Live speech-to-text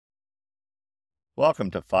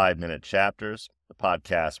Welcome to 5-Minute Chapters, the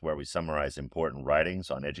podcast where we summarize important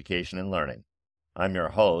writings on education and learning. I'm your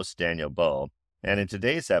host, Daniel Bowe, and in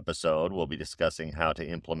today's episode, we'll be discussing how to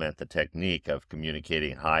implement the technique of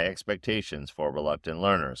communicating high expectations for reluctant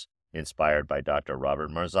learners, inspired by Dr.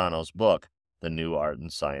 Robert Marzano's book, The New Art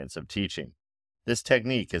and Science of Teaching. This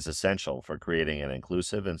technique is essential for creating an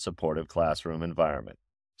inclusive and supportive classroom environment.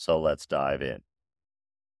 So let's dive in.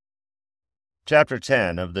 Chapter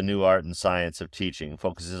 10 of The New Art and Science of Teaching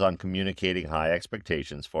focuses on communicating high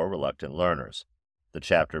expectations for reluctant learners. The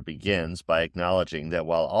chapter begins by acknowledging that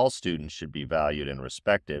while all students should be valued and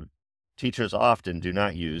respected, teachers often do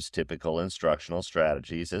not use typical instructional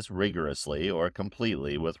strategies as rigorously or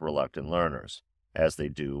completely with reluctant learners as they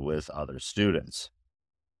do with other students.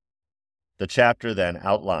 The chapter then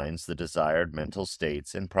outlines the desired mental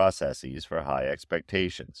states and processes for high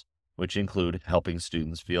expectations, which include helping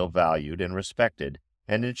students feel valued and respected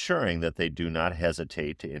and ensuring that they do not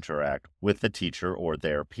hesitate to interact with the teacher or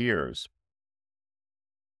their peers.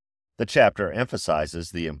 The chapter emphasizes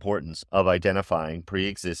the importance of identifying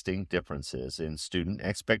pre-existing differences in student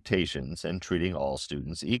expectations and treating all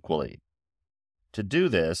students equally. To do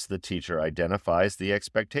this, the teacher identifies the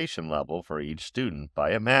expectation level for each student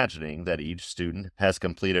by imagining that each student has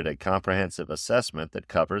completed a comprehensive assessment that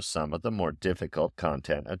covers some of the more difficult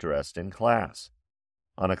content addressed in class.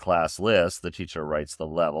 On a class list, the teacher writes the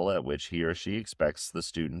level at which he or she expects the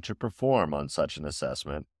student to perform on such an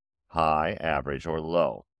assessment, high, average, or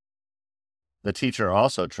low. The teacher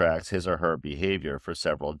also tracks his or her behavior for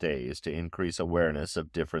several days to increase awareness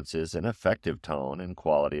of differences in effective tone and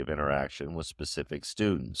quality of interaction with specific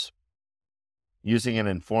students. Using an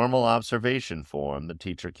informal observation form, the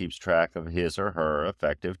teacher keeps track of his or her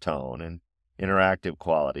effective tone and interactive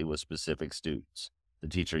quality with specific students. The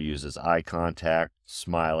teacher uses eye contact,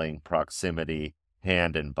 smiling, proximity,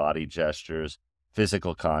 hand and body gestures,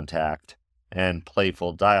 physical contact, and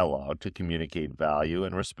playful dialogue to communicate value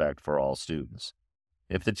and respect for all students.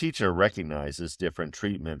 If the teacher recognizes different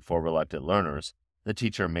treatment for reluctant learners, the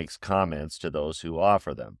teacher makes comments to those who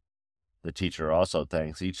offer them. The teacher also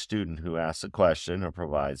thanks each student who asks a question or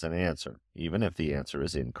provides an answer, even if the answer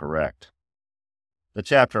is incorrect. The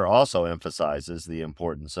chapter also emphasizes the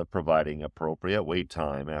importance of providing appropriate wait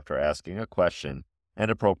time after asking a question and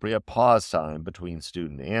appropriate pause time between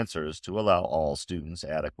student answers to allow all students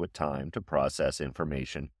adequate time to process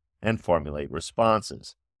information and formulate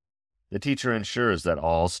responses. The teacher ensures that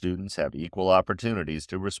all students have equal opportunities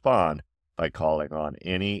to respond by calling on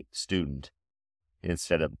any student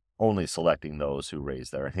instead of only selecting those who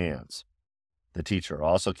raise their hands. The teacher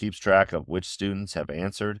also keeps track of which students have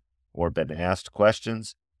answered or been asked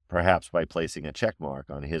questions, perhaps by placing a check mark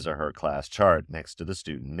on his or her class chart next to the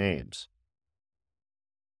student names.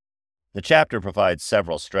 The chapter provides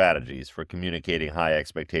several strategies for communicating high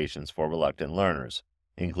expectations for reluctant learners,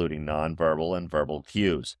 including nonverbal and verbal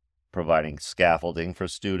cues, providing scaffolding for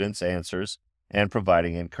students' answers, and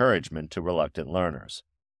providing encouragement to reluctant learners.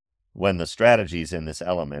 When the strategies in this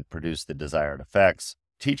element produce the desired effects,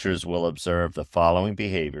 teachers will observe the following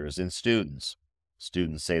behaviors in students.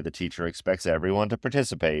 Students say the teacher expects everyone to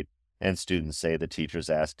participate, and students say the teachers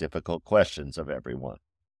ask difficult questions of everyone.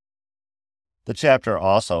 The chapter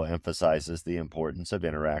also emphasizes the importance of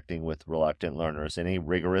interacting with reluctant learners in a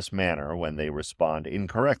rigorous manner when they respond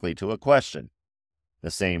incorrectly to a question.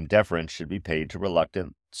 The same deference should be paid to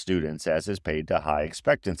reluctant students as is paid to high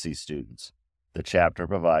expectancy students. The chapter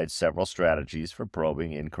provides several strategies for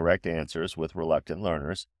probing incorrect answers with reluctant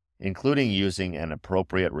learners, including using an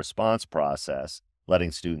appropriate response process,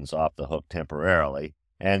 letting students off the hook temporarily,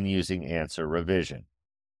 and using answer revision.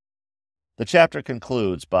 The chapter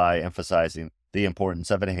concludes by emphasizing the importance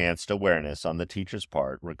of enhanced awareness on the teacher's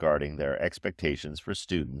part regarding their expectations for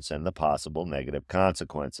students and the possible negative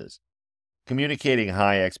consequences. Communicating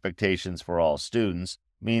high expectations for all students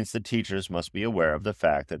means the teachers must be aware of the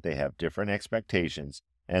fact that they have different expectations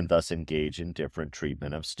and thus engage in different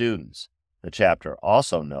treatment of students. The chapter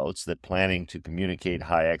also notes that planning to communicate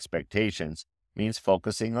high expectations means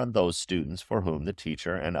focusing on those students for whom the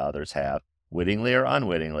teacher and others have, wittingly or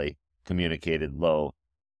unwittingly, communicated low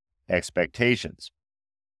expectations.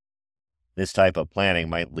 This type of planning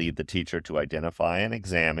might lead the teacher to identify and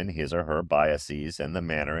examine his or her biases and the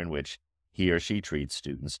manner in which he or she treats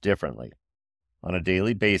students differently. On a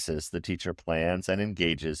daily basis, the teacher plans and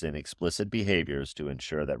engages in explicit behaviors to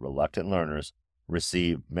ensure that reluctant learners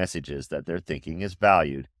receive messages that their thinking is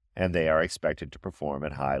valued and they are expected to perform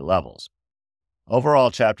at high levels.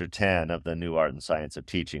 Overall, Chapter 10 of The New Art and Science of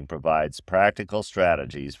Teaching provides practical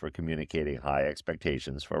strategies for communicating high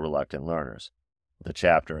expectations for reluctant learners. The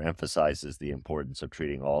chapter emphasizes the importance of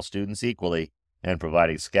treating all students equally and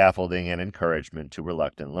providing scaffolding and encouragement to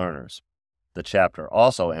reluctant learners. The chapter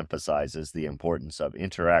also emphasizes the importance of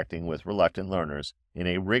interacting with reluctant learners in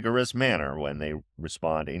a rigorous manner when they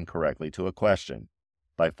respond incorrectly to a question.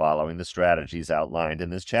 By following the strategies outlined in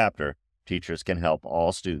this chapter, teachers can help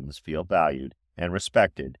all students feel valued and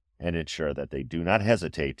respected and ensure that they do not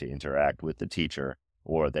hesitate to interact with the teacher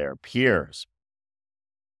or their peers.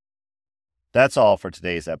 That's all for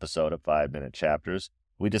today's episode of 5-Minute Chapters.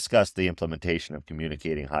 We discussed the implementation of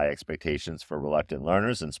communicating high expectations for reluctant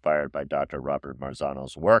learners inspired by Dr. Robert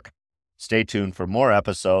Marzano's work. Stay tuned for more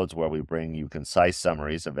episodes where we bring you concise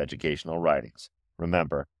summaries of educational writings.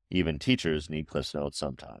 Remember, even teachers need Cliff Notes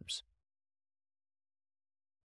sometimes.